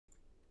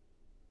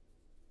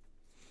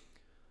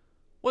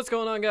What's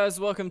going on, guys?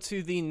 Welcome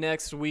to the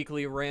next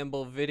Weekly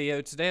Ramble video.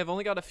 Today I've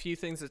only got a few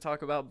things to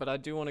talk about, but I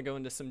do want to go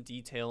into some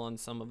detail on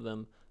some of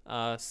them.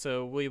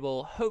 So we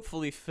will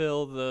hopefully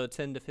fill the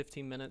 10 to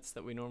 15 minutes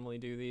that we normally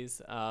do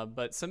these,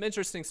 but some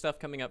interesting stuff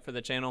coming up for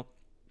the channel.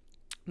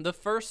 The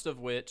first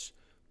of which,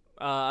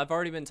 I've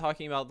already been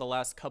talking about the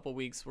last couple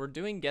weeks. We're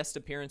doing guest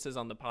appearances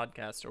on the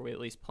podcast, or we at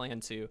least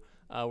plan to.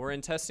 We're in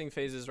testing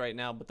phases right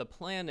now, but the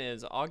plan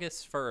is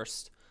August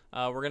 1st.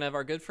 We're going to have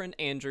our good friend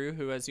Andrew,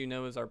 who, as you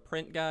know, is our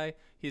print guy.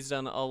 He's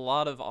done a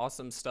lot of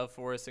awesome stuff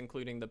for us,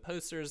 including the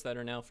posters that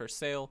are now for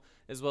sale,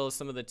 as well as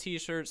some of the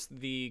t-shirts,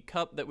 the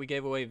cup that we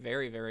gave away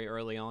very, very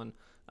early on.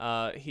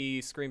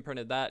 He screen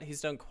printed that.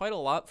 He's done quite a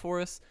lot for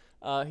us.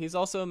 He's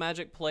also a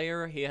Magic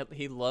player.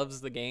 He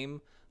loves the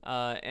game.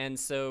 And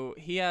so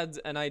he had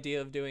an idea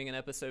of doing an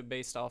episode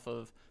based off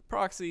of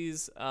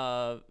proxies,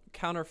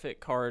 counterfeit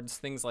cards,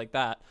 things like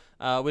that,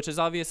 which is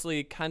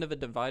obviously kind of a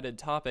divided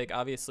topic.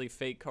 Obviously,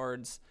 fake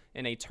cards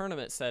in a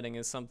tournament setting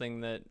is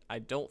something that I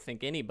don't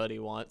think anybody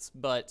wants,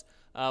 but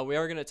we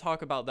are going to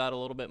talk about that a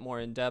little bit more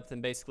in depth and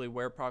basically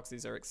where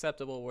proxies are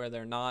acceptable, where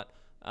they're not,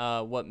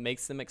 what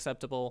makes them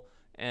acceptable,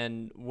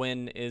 and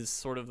when is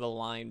sort of the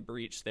line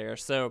breached there.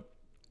 So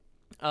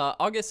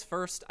August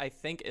 1st, I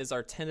think, is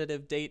our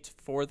tentative date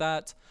for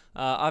that.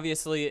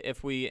 Obviously,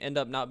 if we end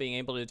up not being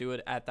able to do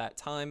it at that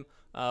time,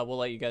 we'll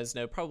let you guys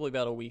know probably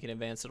about a week in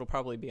advance. It'll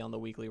probably be on the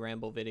Weekly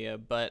Ramble video,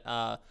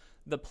 but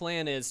the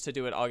plan is to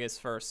do it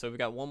August 1st. So we've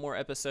got one more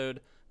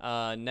episode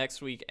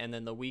next week, and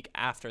then the week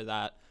after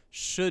that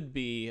should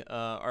be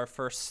our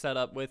first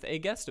setup with a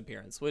guest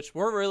appearance, which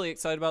we're really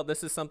excited about.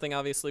 This is something,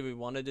 obviously, we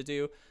wanted to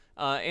do.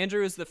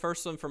 Andrew is the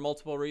first one for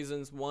multiple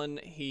reasons. One,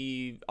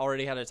 he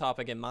already had a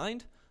topic in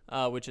mind,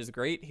 which is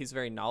great. He's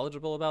very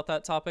knowledgeable about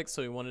that topic,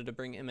 so we wanted to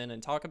bring him in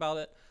and talk about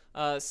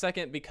it.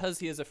 Second, because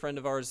he is a friend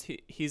of ours,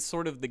 he's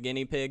sort of the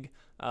guinea pig.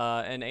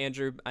 And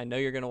Andrew, I know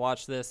you're going to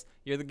watch this.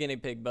 You're the guinea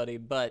pig, buddy,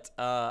 but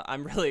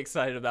I'm really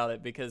excited about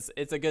it because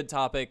it's a good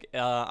topic.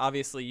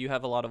 Obviously, you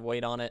have a lot of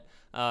weight on it,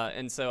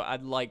 and so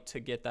I'd like to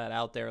get that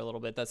out there a little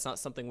bit. That's not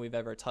something we've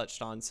ever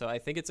touched on, so I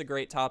think it's a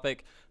great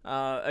topic.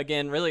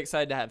 Again, really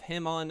excited to have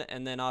him on,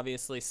 and then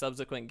obviously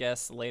subsequent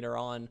guests later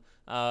on.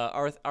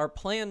 Our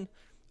plan,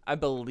 I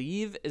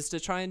believe, is to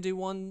try and do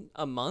one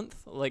a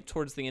month, like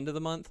towards the end of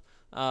the month.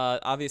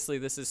 Obviously,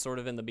 this is sort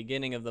of in the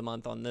beginning of the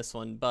month on this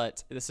one,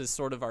 but this is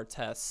sort of our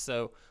test.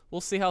 So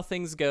we'll see how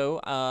things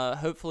go.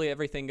 Hopefully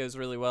everything goes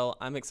really well.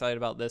 I'm excited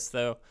about this,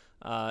 though,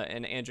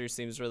 and Andrew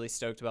seems really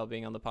stoked about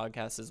being on the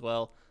podcast as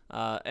well.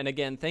 And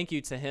again, thank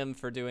you to him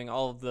for doing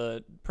all of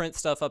the print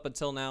stuff up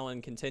until now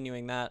and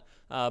continuing that,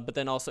 but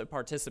then also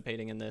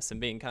participating in this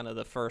and being kind of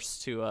the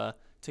first to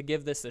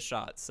give this a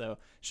shot. So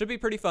should be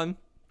pretty fun.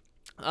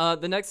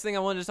 The next thing I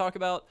wanted to talk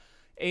about,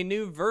 a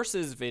new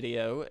Versus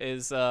video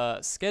is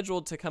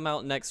scheduled to come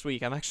out next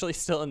week. I'm actually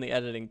still in the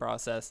editing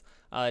process.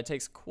 It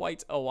takes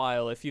quite a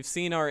while. If you've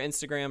seen our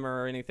Instagram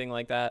or anything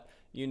like that,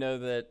 you know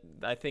that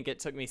I think it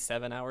took me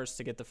 7 hours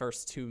to get the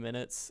first 2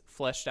 minutes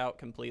fleshed out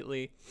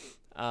completely.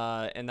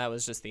 And that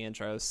was just the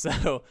intro.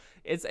 So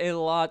it's a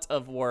lot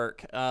of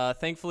work.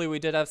 Thankfully, we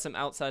did have some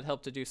outside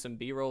help to do some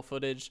B-roll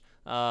footage.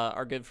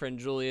 Our good friend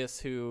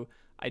Julius, who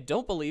I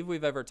don't believe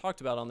we've ever talked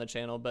about on the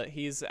channel, but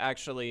he's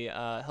actually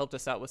helped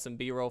us out with some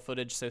B-roll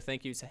footage, so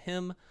thank you to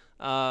him.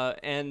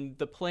 And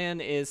the plan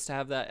is to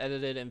have that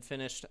edited and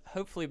finished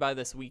hopefully by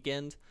this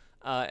weekend,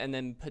 and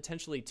then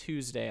potentially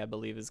Tuesday, I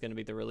believe, is going to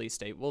be the release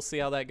date. We'll see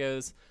how that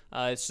goes.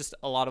 It's just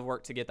a lot of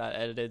work to get that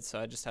edited, so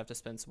I just have to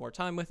spend some more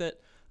time with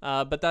it.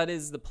 But that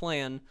is the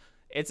plan.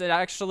 It's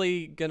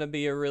actually going to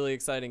be a really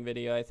exciting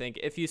video, I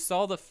think. If you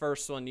saw the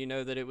first one, you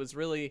know that it was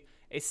really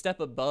a step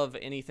above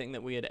anything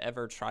that we had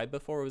ever tried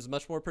before. It was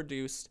much more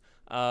produced,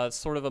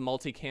 sort of a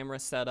multi-camera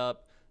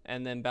setup,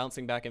 and then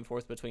bouncing back and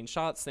forth between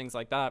shots, things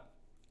like that.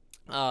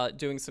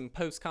 Doing some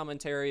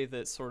post-commentary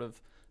that sort of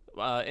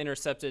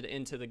intercepted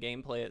into the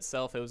gameplay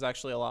itself. It was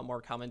actually a lot more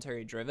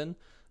commentary driven.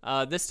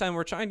 This time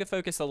we're trying to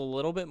focus a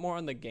little bit more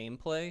on the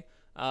gameplay.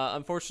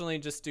 Unfortunately,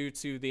 just due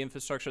to the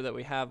infrastructure that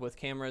we have with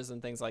cameras and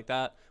things like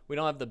that, we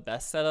don't have the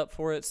best setup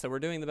for it, so we're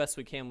doing the best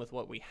we can with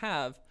what we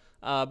have,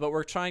 but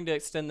we're trying to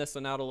extend this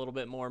one out a little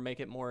bit more, make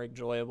it more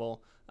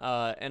enjoyable,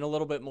 and a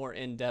little bit more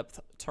in-depth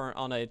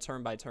on a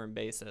turn-by-turn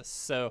basis.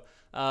 So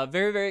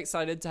very, very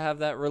excited to have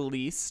that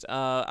released.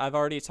 I've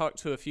already talked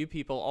to a few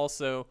people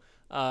also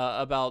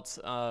about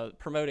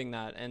promoting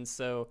that, and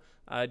so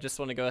I just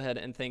want to go ahead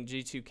and thank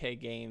G2K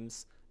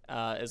Games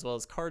as well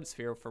as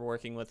Cardsphere for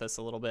working with us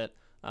a little bit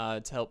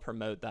to help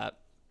promote that.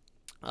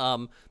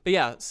 But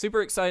yeah,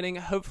 super exciting.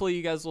 Hopefully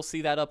you guys will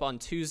see that up on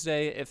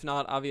Tuesday. If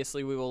not,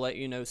 obviously we will let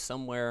you know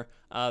somewhere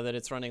that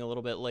it's running a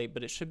little bit late,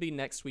 but it should be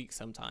next week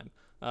sometime.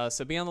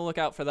 So be on the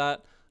lookout for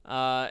that.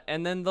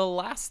 And then the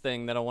last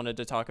thing that I wanted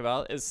to talk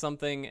about is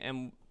something,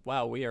 and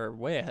wow, we are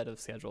way ahead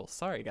of schedule.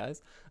 Sorry,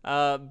 guys.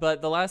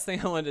 But the last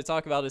thing I wanted to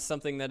talk about is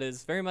something that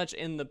is very much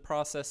in the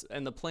process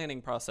and the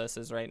planning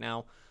processes right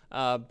now,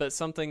 but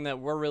something that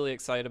we're really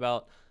excited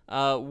about.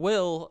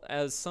 Will,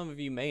 as some of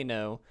you may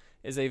know,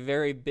 is a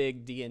very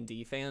big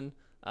D&D fan.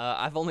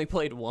 I've only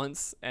played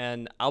once,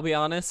 and I'll be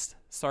honest,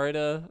 sorry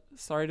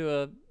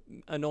to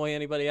annoy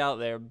anybody out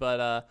there,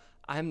 but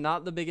I'm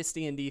not the biggest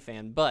D&D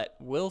fan. But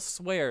Will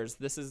swears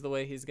this is the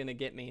way he's gonna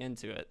get me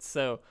into it.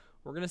 So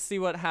we're gonna see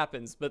what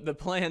happens. But the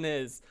plan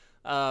is,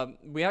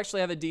 we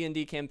actually have a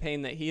D&D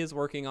campaign that he is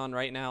working on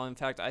right now. In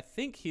fact, I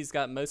think he's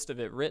got most of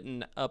it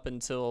written up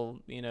until,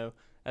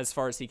 as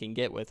far as he can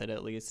get with it,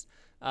 at least.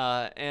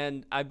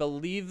 And I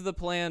believe the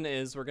plan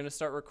is we're going to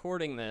start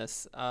recording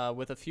this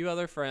with a few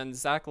other friends.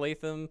 Zach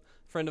Latham,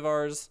 friend of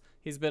ours,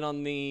 he's been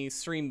on the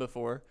stream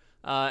before.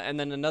 And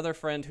then another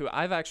friend who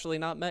I've actually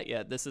not met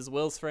yet. This is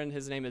Will's friend.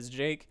 His name is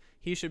Jake.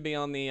 He should be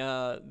on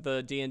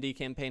the D&D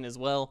campaign as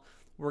well.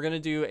 We're going to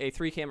do a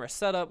 3-camera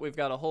setup. We've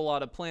got a whole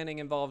lot of planning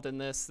involved in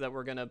this that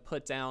we're going to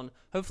put down,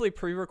 hopefully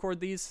pre-record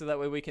these so that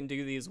way we can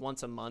do these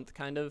once a month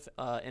kind of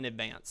in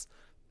advance.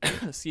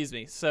 Excuse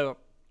me. So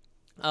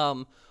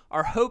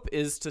our hope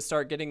is to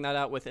start getting that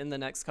out within the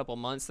next couple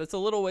months. That's a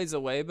little ways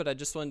away, but I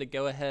just wanted to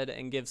go ahead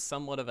and give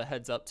somewhat of a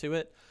heads up to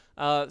it.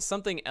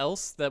 Something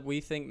else that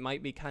we think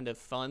might be kind of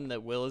fun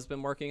that Will has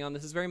been working on.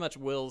 This is very much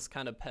Will's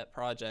kind of pet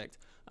project,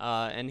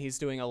 and he's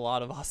doing a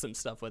lot of awesome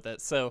stuff with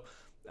it. So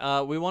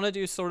we want to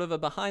do sort of a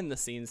behind the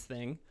scenes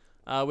thing,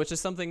 which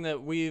is something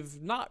that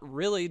we've not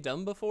really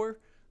done before.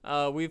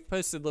 We've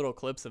posted little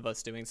clips of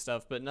us doing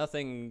stuff, but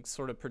nothing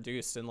sort of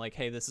produced and like,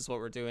 hey, this is what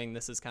we're doing.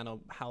 This is kind of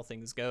how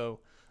things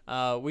go.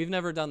 We've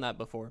never done that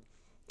before.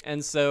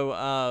 And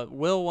so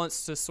Will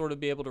wants to sort of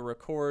be able to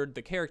record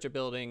the character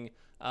building,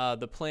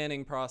 the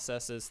planning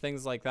processes,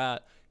 things like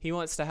that. He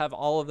wants to have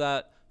all of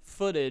that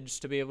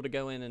footage to be able to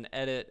go in and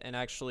edit and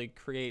actually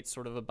create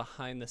sort of a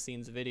behind the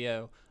scenes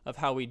video of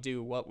how we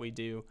do what we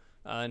do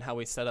and how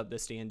we set up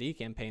this D&D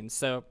campaign.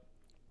 So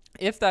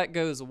if that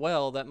goes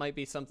well, that might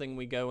be something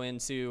we go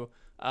into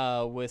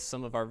with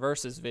some of our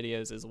versus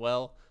videos as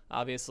well.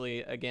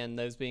 Obviously, again,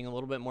 those being a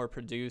little bit more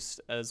produced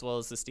as well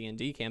as this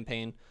D&D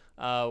campaign,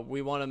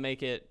 we want to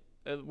make it,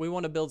 we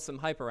want to build some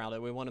hype around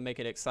it. We want to make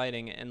it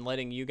exciting, and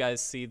letting you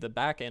guys see the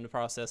back end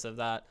process of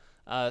that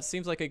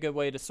seems like a good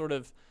way to sort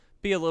of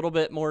be a little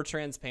bit more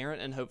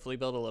transparent and hopefully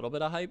build a little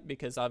bit of hype,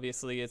 because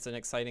obviously it's an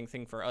exciting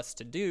thing for us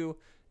to do,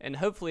 and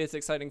hopefully it's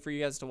exciting for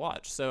you guys to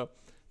watch. So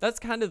that's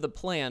kind of the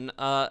plan.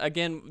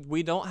 Again,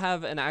 we don't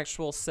have an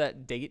actual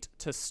set date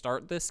to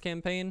start this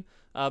campaign,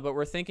 but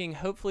we're thinking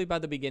hopefully by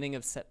the beginning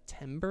of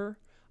September,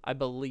 I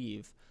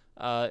believe,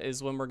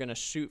 is when we're going to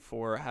shoot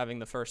for having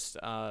the first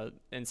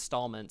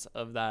installment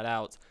of that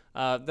out.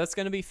 That's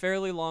going to be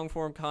fairly long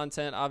form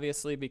content,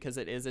 obviously, because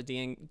it is a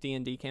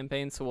D&D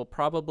campaign, so we'll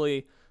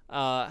probably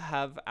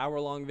have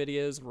hour-long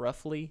videos,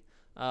 roughly,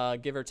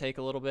 give or take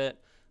a little bit.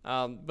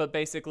 But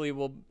basically,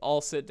 we'll all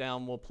sit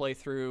down, we'll play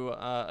through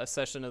a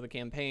session of the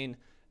campaign,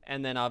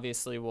 and then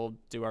obviously we'll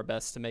do our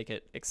best to make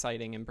it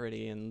exciting and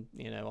pretty and,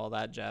 all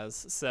that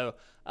jazz. So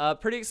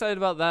pretty excited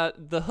about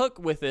that. The hook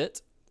with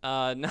it,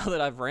 now that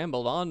I've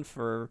rambled on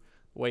for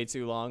way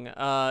too long,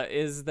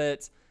 is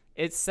that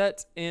it's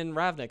set in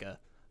Ravnica.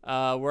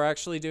 We're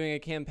actually doing a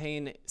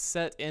campaign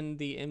set in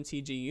the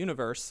MTG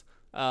universe,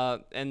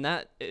 and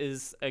that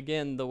is,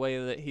 again, the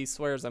way that he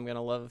swears I'm going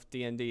to love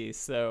D&D.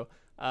 So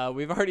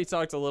we've already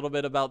talked a little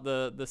bit about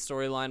the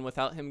storyline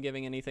without him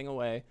giving anything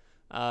away.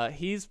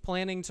 He's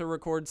planning to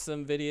record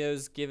some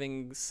videos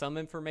giving some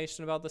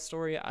information about the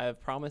story. I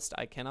have promised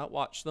I cannot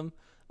watch them,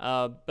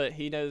 but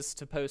he knows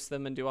to post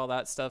them and do all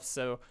that stuff.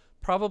 So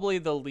probably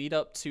the lead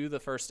up to the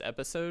first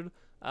episode,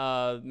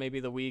 maybe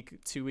the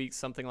week, 2 weeks,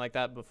 something like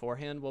that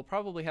beforehand, we'll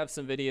probably have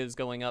some videos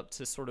going up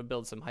to sort of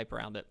build some hype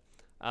around it.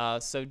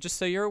 So just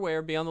so you're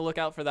aware, be on the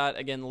lookout for that.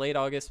 Again, late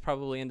August,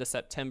 probably into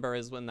September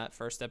is when that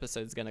first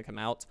episode is going to come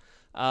out.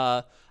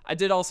 I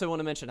did also want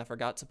to mention, I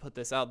forgot to put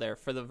this out there,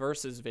 for the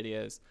Versus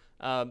videos.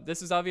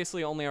 This is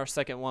obviously only our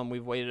second one.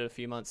 We've waited a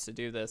few months to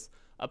do this.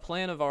 A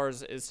plan of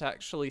ours is to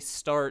actually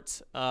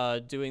start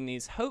doing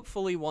these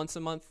hopefully once a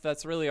month.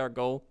 That's really our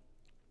goal.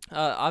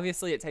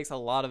 Obviously, it takes a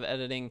lot of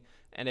editing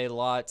and a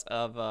lot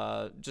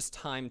of just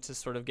time to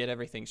sort of get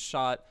everything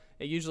shot.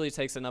 It usually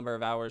takes a number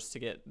of hours to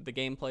get the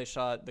gameplay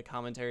shot, the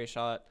commentary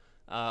shot,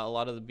 a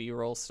lot of the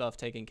B-roll stuff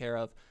taken care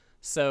of.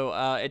 So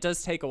it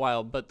does take a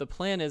while, but the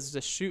plan is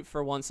to shoot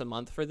for once a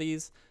month for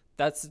these.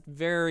 That's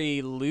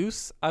very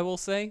loose, I will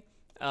say.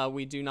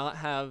 We do not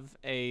have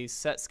a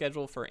set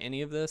schedule for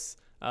any of this,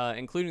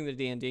 including the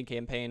D&D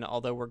campaign,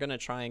 although we're going to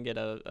try and get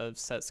a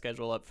set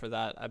schedule up for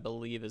that, I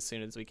believe, as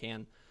soon as we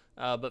can.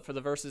 But for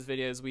the Versus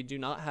videos, we do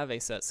not have a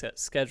set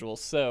schedule.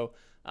 So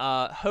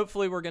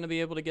hopefully we're going to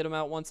be able to get them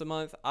out once a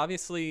month.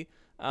 Obviously,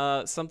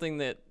 something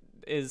that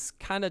is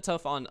kind of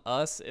tough on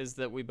us is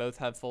that we both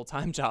have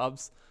full-time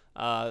jobs.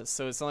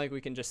 So it's not like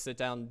we can just sit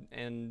down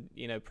and,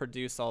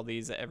 produce all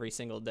these every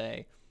single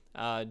day.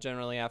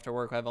 Generally after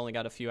work, I've only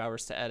got a few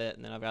hours to edit,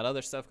 and then I've got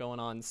other stuff going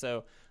on.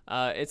 So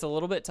it's a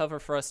little bit tougher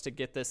for us to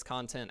get this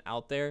content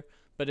out there.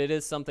 But it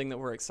is something that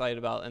we're excited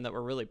about and that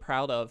we're really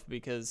proud of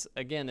because,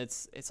 again,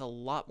 it's a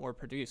lot more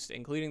produced,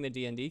 including the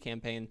D&D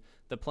campaign.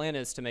 The plan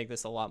is to make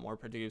this a lot more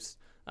produced,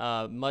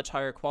 much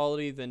higher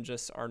quality than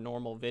just our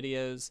normal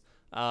videos.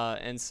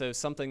 And so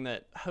something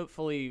that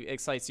hopefully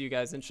excites you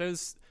guys and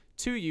shows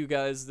to you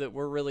guys that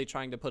we're really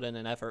trying to put in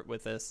an effort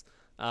with this.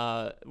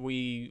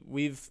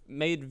 We've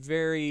made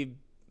very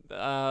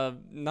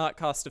not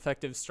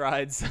cost-effective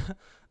strides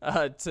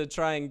to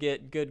try and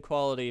get good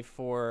quality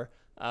for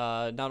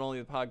not only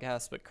the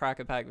podcast but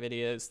Crack-a-Pack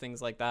videos,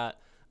 things like that.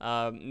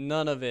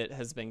 None of it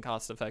has been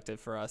cost-effective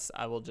for us,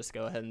 I will just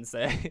go ahead and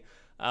say.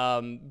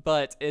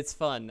 But it's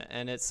fun,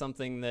 and it's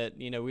something that,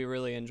 you know, we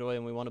really enjoy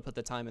and we want to put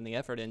the time and the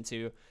effort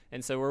into.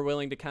 And so we're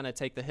willing to kind of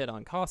take the hit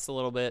on costs a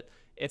little bit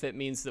if it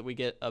means that we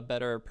get a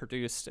better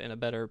produced and a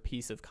better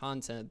piece of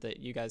content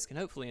that you guys can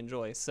hopefully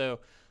enjoy. So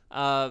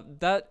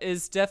that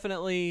is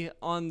definitely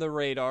on the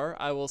radar,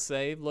 I will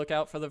say. Look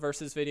out for the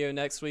Versus video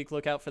next week.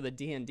 Look out for the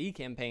D&D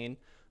campaign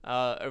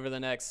over the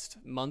next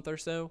month or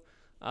so,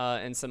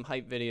 and some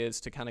hype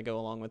videos to kind of go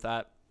along with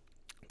that.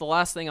 The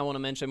last thing I want to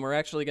mention, we're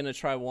actually going to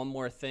try one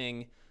more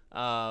thing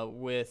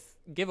with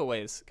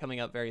giveaways coming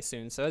up very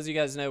soon. So as you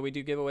guys know, we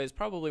do giveaways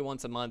probably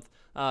once a month,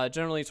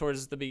 generally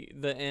towards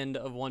the end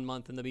of one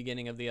month and the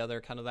beginning of the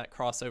other, kind of that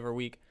crossover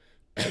week.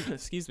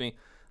 Excuse me.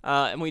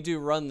 And we do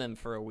run them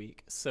for a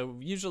week. So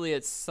usually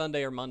it's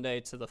Sunday or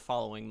Monday to the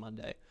following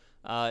Monday.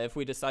 If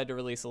we decide to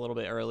release a little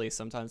bit early,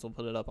 sometimes we'll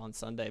put it up on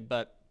Sunday.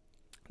 But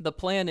the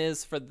plan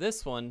is for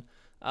this one,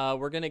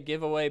 we're going to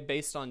give away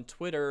based on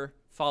Twitter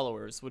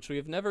followers, which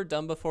we've never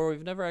done before.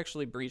 We've never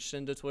actually breached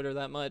into Twitter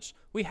that much.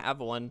 We have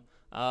one.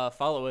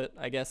 Follow it,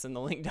 I guess, in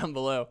the link down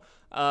below.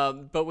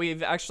 But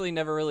we've actually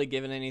never really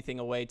given anything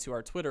away to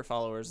our Twitter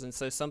followers. And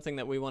so something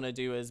that we want to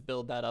do is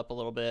build that up a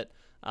little bit.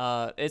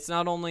 It's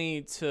not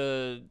only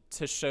to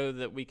show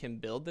that we can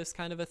build this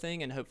kind of a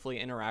thing and hopefully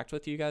interact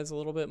with you guys a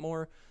little bit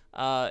more.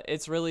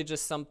 It's really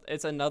just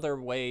it's another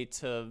way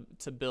to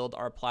build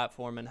our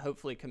platform and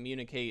hopefully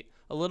communicate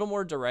a little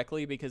more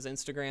directly, because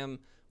Instagram,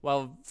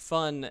 while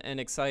fun and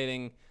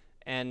exciting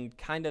and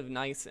kind of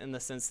nice in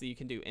the sense that you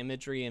can do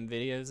imagery and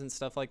videos and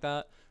stuff like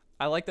that,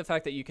 I like the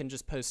fact that you can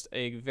just post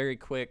a very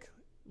quick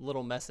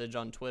little message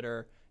on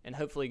Twitter and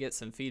hopefully get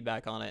some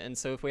feedback on it. And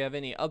so if we have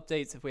any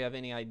updates, if we have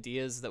any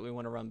ideas that we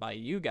want to run by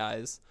you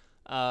guys,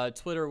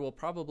 Twitter will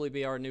probably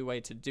be our new way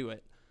to do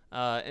it.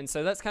 And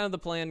so that's kind of the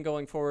plan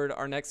going forward.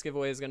 Our next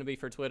giveaway is going to be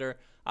for Twitter.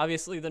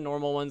 Obviously, the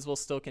normal ones will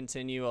still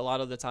continue. A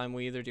lot of the time,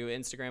 we either do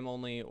Instagram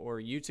only or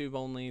YouTube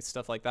only,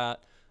 stuff like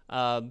that.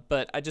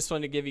 But I just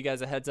wanted to give you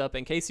guys a heads up.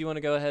 In case you want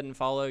to go ahead and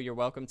follow, you're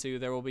welcome to.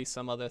 There will be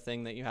some other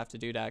thing that you have to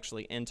do to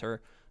actually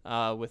enter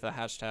with a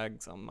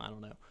hashtag, I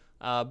don't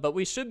know. But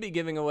we should be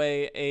giving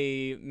away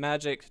a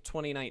Magic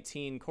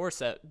 2019 core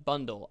set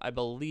bundle. I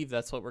believe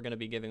that's what we're going to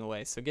be giving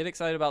away. So get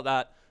excited about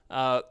that.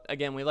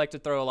 Again, we like to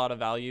throw a lot of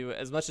value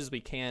as much as we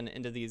can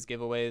into these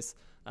giveaways.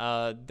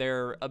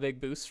 They're a big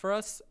boost for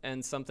us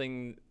and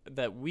something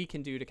that we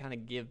can do to kind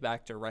of give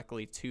back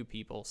directly to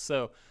people.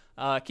 So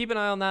keep an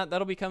eye on that.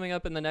 That'll be coming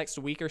up in the next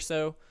week or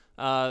so.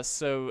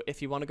 So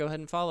if you want to go ahead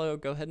and follow,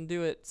 go ahead and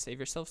do it. Save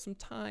yourself some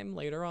time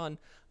later on.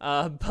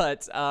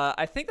 But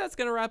I think that's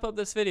going to wrap up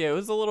this video. It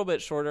was a little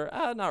bit shorter.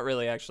 Not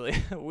really, actually.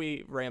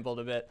 We rambled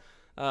a bit.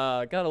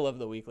 Gotta love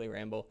the Weekly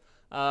Ramble.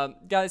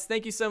 Guys,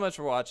 thank you so much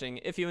for watching.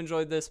 If you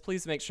enjoyed this,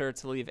 please make sure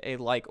to leave a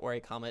like or a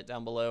comment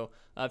down below.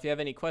 If you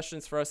have any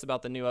questions for us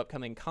about the new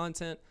upcoming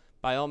content,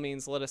 by all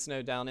means, let us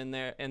know down in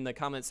there in the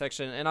comment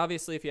section. And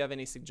obviously, if you have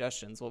any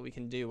suggestions, what we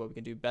can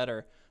do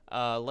better,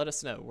 let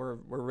us know. We're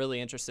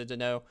really interested to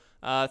know.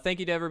 Thank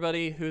you to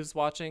everybody who's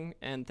watching,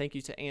 and thank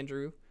you to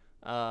Andrew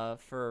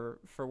for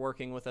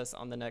working with us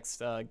on the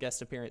next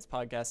guest appearance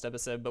podcast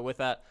episode. But with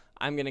that,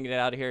 I'm going to get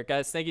out of here.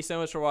 Guys, thank you so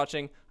much for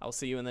watching. I'll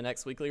see you in the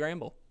next Weekly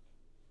Ramble.